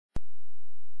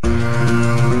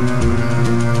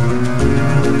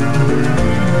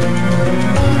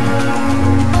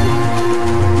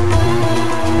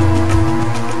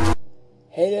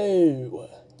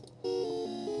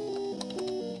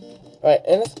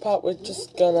part, we're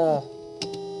just gonna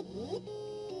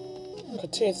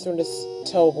continue through this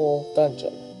terrible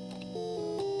dungeon.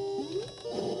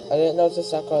 I didn't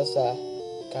notice that guy was there.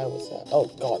 Guy was there. Oh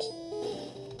god.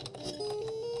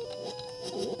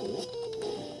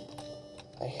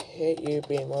 I hate you,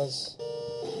 Beamers.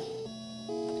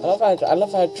 I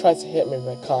love how it tries to hit me,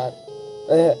 but I can't.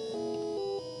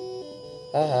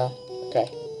 Okay.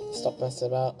 Stop messing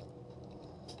about.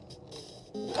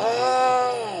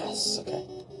 Ah! Okay.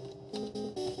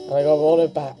 And I go all the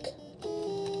way back.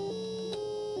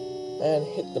 And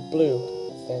hit the blue,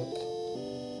 I think.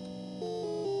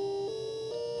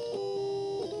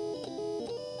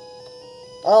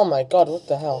 Oh my god, what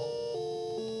the hell?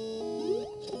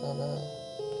 Oh no.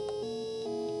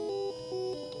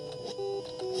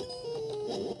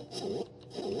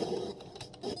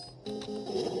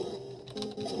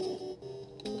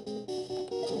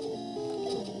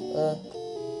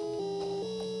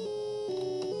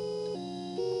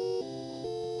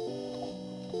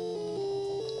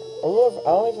 I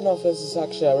don't even know if this is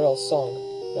actually a real song, to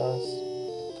be honest.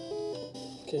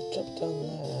 Okay, jump down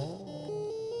there.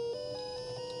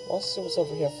 Let's see what's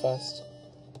over here first.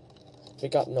 We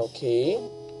got no key.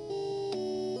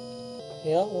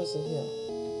 Here? What's in here?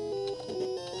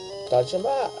 Dodge him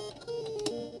out!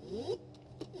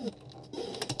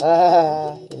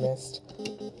 Ah, you missed.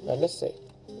 Now let's see.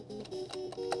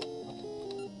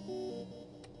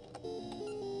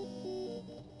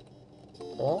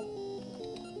 Well,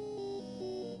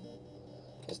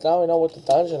 because now we know what the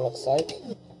dungeon looks like.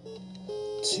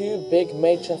 2 big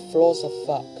major floors of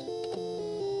fuck.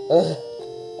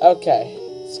 Okay,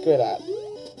 screw that.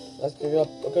 Let's go.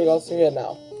 We're gonna go through here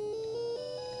now.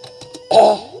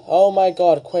 Oh my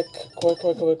god! Quick!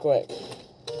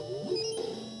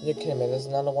 You kidding me? There's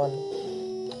another one.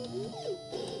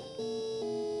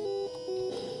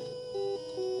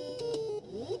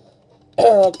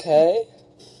 Okay.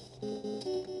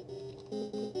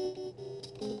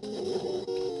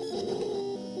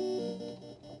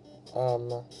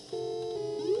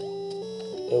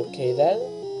 Okay then.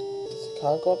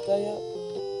 Can't go up there yet.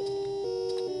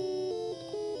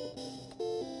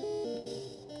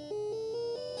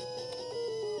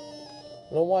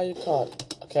 No, why you can't?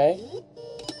 Okay.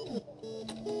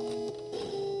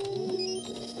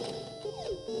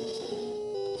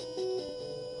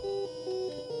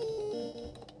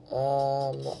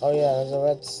 Oh yeah, there's a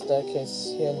red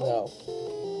staircase here now.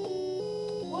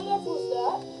 What level was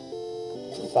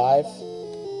that? 5.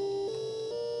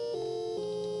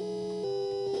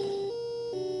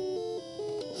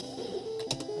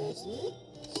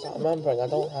 Stop remembering, I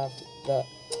don't have the...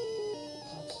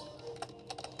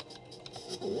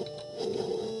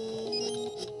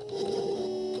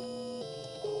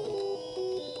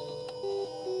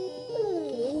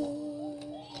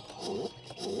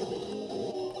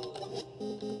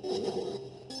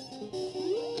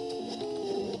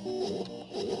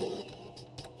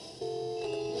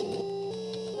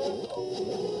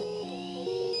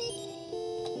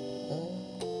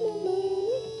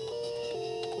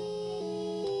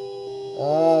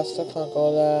 Still can't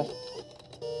go there.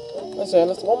 Listen,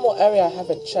 there's one more area I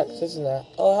haven't checked, isn't there?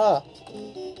 Oh, huh.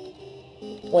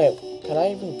 Wait, can I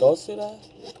even go through there?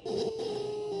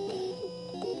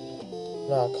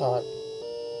 No, I can't.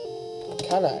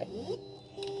 Can I?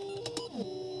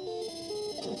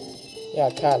 Yeah,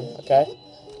 I can. Okay.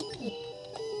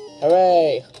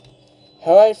 Hooray!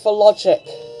 Hooray for logic!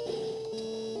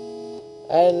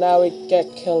 And now we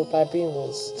get killed by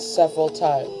beamers several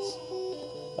times.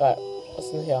 Alright. What's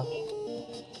in here?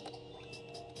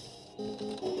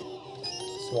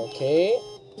 Small key.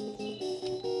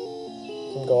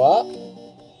 Can go up.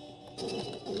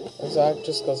 Exact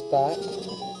just goes back.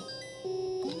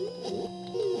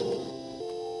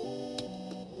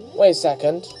 Wait a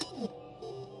second.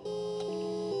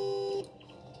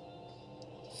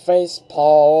 Face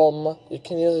palm. You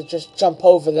can usually just jump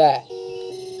over there.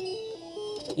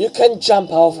 You can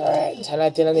jump over it, and I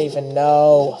didn't even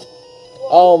know.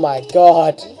 Oh my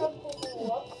god.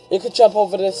 You could jump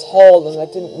over this hole and I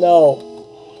didn't know.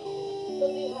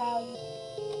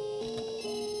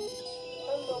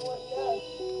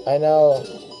 I know.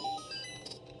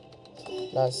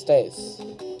 Now it stays.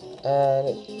 And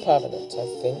it's permanent, I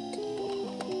think.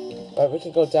 Right, we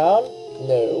can go down?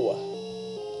 No.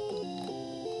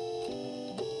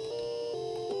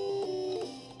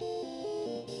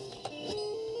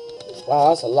 Wow,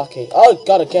 that's a lucky. Oh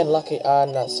god, again lucky. Ah,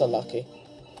 not so lucky.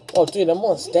 Oh, dude, I'm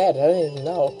almost dead. I didn't even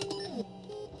know.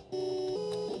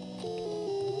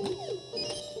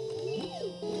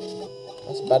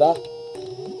 That's better.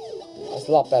 That's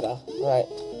a lot better. Right.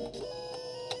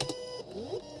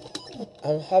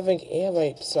 I'm having ear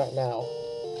rapes right now.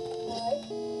 Why?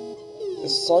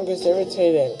 This song is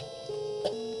irritating.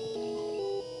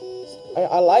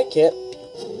 I like it.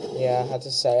 Yeah, I had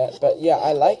to say it. But yeah,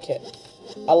 I like it.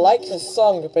 I like the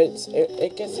song, but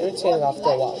it gets irritating after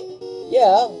a while.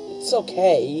 Yeah, it's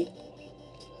okay.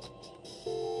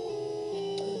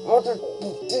 Okay.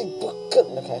 This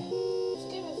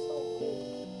game is so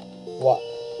weird. What?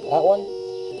 That one?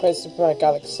 Play Super Mario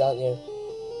Galaxy, aren't you?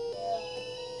 Yeah.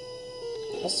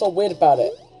 What's so weird about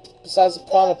it? Besides the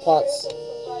piranha plants.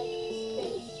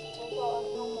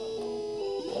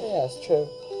 Oh yeah, it's true.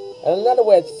 And another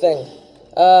weird thing.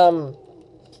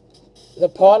 The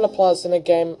piranha plants in the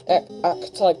game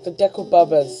act like the Deku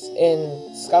Bubbas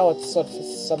in Skyward Sword for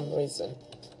some reason.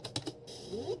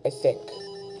 I think.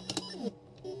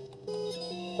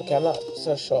 Okay, I'm not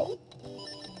so sure.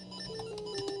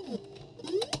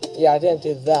 Yeah, I didn't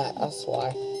do that, that's why.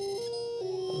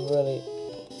 I'm really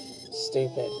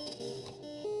stupid.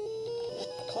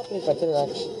 I can't believe I didn't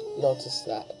actually notice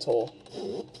that at all.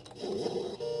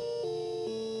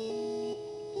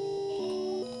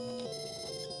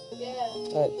 Yeah.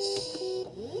 Right.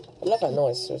 I love that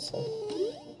noise, seriously.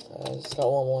 I just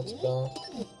got one more to go.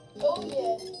 Oh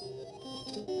yeah.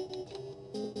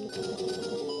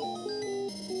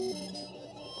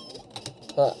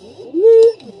 Huh.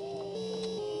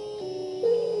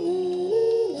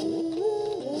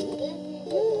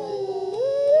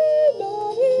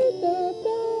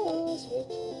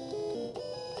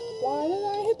 Why did I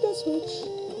hit the switch?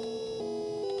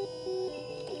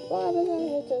 Why did I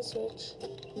hit the switch?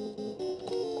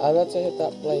 I meant to hit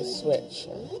that blaze switch.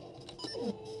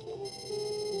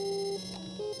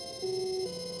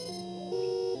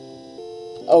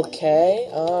 Okay,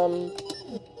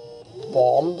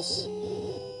 bombs.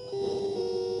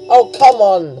 Oh, come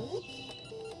on!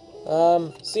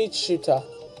 Siege shooter.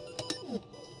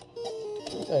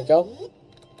 There we go.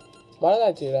 Why did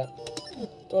I do that?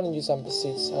 Don't want to use Ember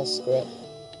Seeds, I'll screw it.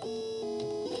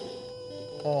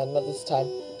 Not this time.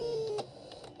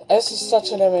 This is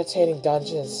such an irritating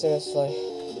dungeon, seriously.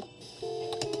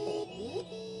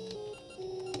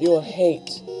 You would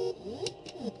hate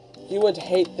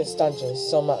this dungeon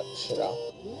so much, you know.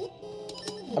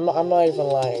 I'm not even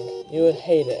lying. You would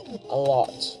hate it a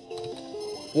lot.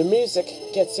 The music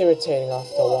gets irritating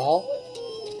after a while.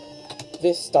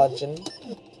 This dungeon.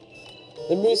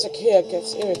 The music here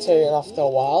gets irritating after a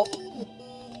while.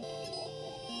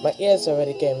 My ears are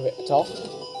already getting ripped off.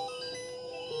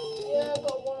 Yeah, I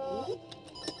got one up.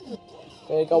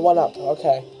 There you go, one up,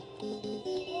 okay.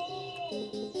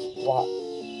 What?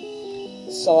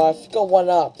 So if you got one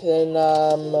up, then,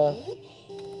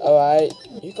 alright,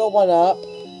 you got one up.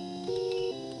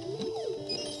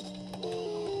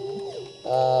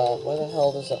 Where the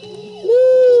hell does it?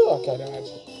 Woo! Okay, no,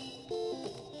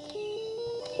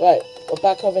 right, we're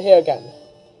back over here again.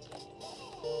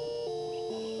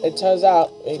 It turns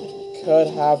out we could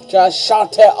have just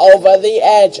shot it over the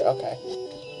edge. Okay.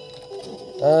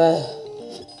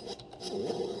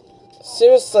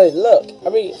 Seriously, look. I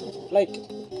mean, like,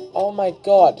 oh my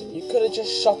god. You could have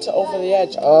just shot it over the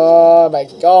edge. Oh my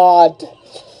god.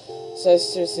 So it's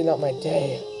seriously not my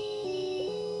day.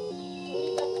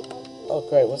 Oh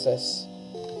great, what's this?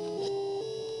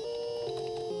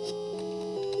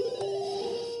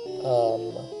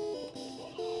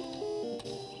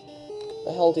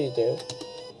 The hell do you do?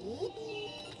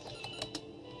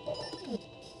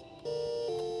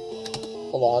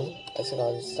 Hold on, I think I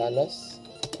understand this.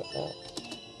 Put that.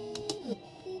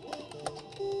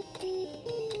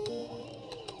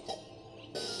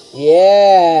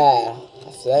 Yeah!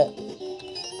 That's it.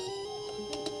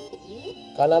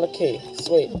 Got another key.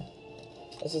 Sweet.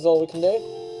 This is all we can do?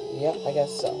 Yeah, I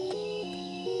guess so.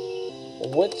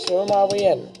 Which room are we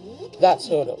in? That's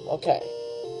her room. Okay.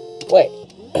 Wait.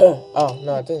 Oh,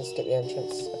 no, I didn't skip the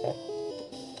entrance. Okay.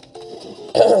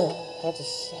 I had to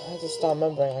start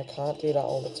remembering I can't do that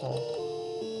all the time.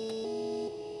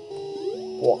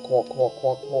 Walk, walk, walk,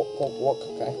 walk, walk, walk, walk.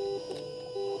 Okay.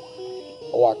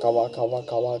 Waka, waka,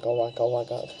 waka, waka, waka,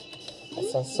 waka. That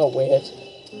sounds so weird.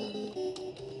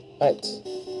 Right.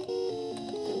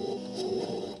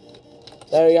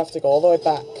 Now you have to go all the way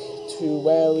back to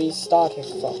where we started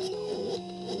from.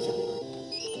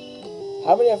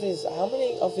 How many of these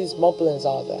moblins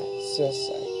are there?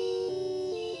 Seriously.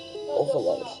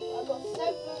 Overload. I got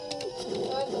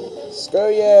 7. Screw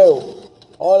you!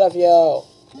 All of you!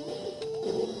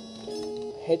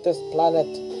 I hate this planet.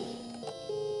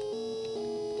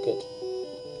 Good.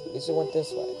 At least it went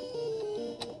this way.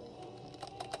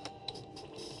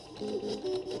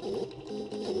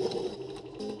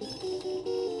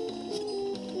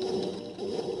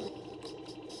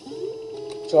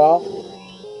 Joel.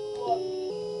 What?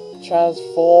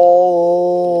 Transform.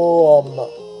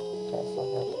 Okay,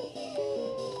 fuck it.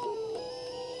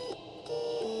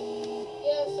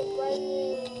 Yeah, it's a brand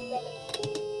new galaxy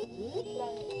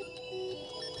planet.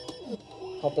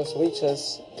 Help us reach us.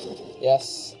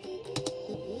 Yes.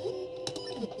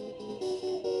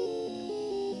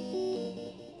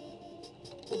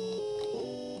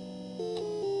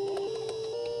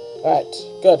 Right,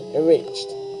 good, it reached.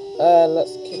 And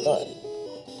let's keep going.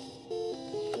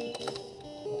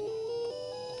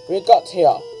 We got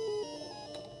here.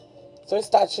 3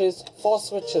 statues, 4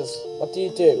 switches. What do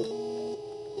you do?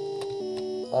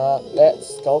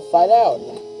 Let's go find out.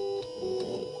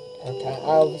 Okay,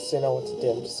 I obviously know what to do.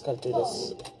 I'm just gonna do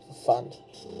this for fun.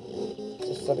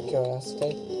 Just for the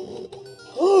curiosity.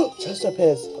 Just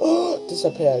appears.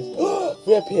 Disappears.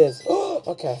 Reappears.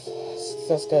 Okay,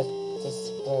 that's good. That's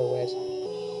very weird.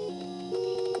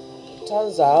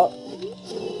 Turns out.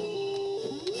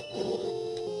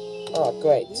 Oh,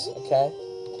 great. Okay.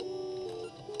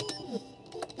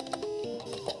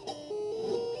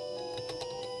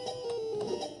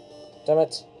 Damn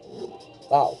it.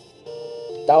 Wow.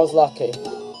 That was lucky.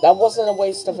 That wasn't a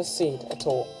waste of a seed at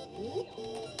all.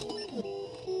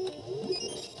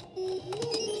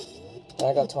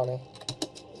 I got 20.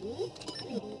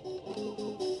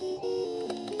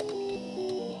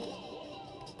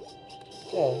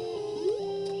 Okay.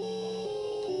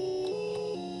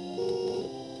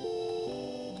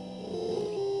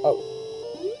 Oh.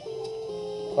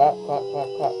 Crap.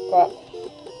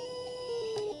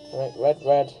 Right,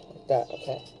 red. Like that,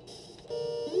 okay.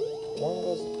 One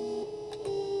goes...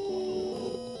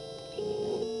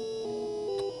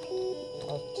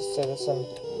 I'll just say this one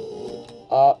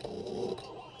up.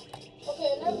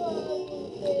 Okay, never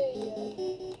here yet.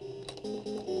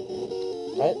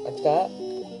 Right, like that.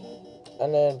 And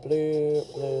then blue.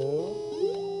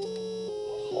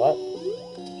 What?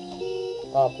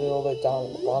 Ah, blue all the way down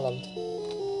at the bottom.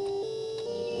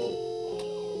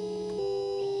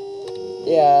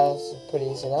 Yeah, it's pretty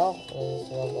easy now. And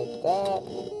just go like that.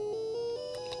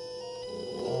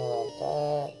 And like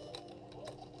that.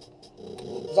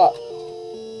 What's up?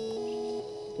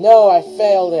 No, I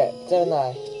failed it, didn't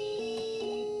I?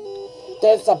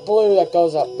 There's a blue that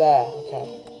goes up there. Okay.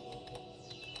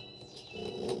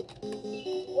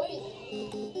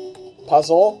 Wait.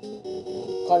 Puzzle?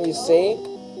 Can't you see?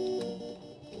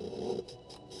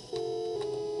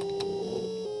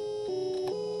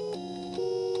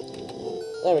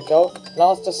 There we go. Now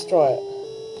let's destroy it.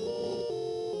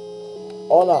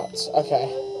 Or not. Okay.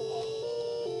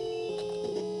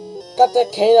 Got the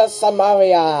Cane of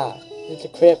Somaria. Need to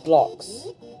create blocks.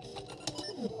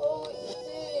 Oh, it's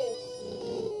this.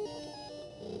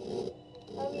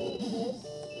 I mean this.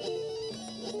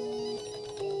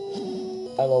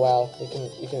 LOL.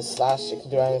 You can slash. You can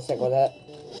do anything with it.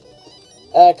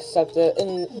 Except that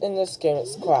in this game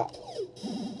it's crap.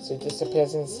 So it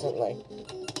disappears instantly.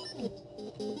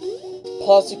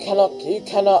 Plus you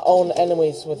cannot own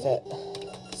enemies with it.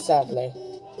 Sadly.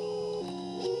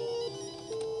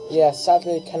 Yeah,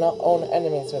 sadly you cannot own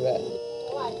enemies with it.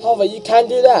 Why? However, you can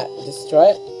do that.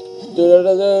 Destroy it.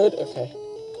 Okay.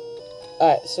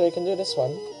 Alright, so we can do this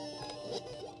one.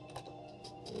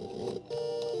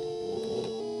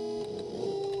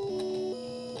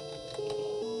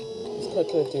 Let's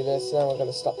quickly do this, and then we're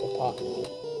gonna stop the part.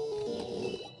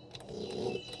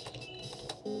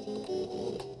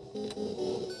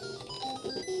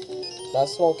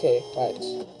 That's okay, right.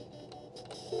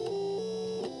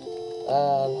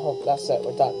 And hope that's it,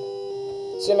 we're done.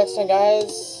 See you next time,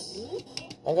 guys.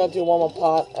 I'm gonna do one more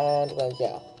part, and then,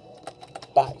 yeah.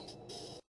 Bye.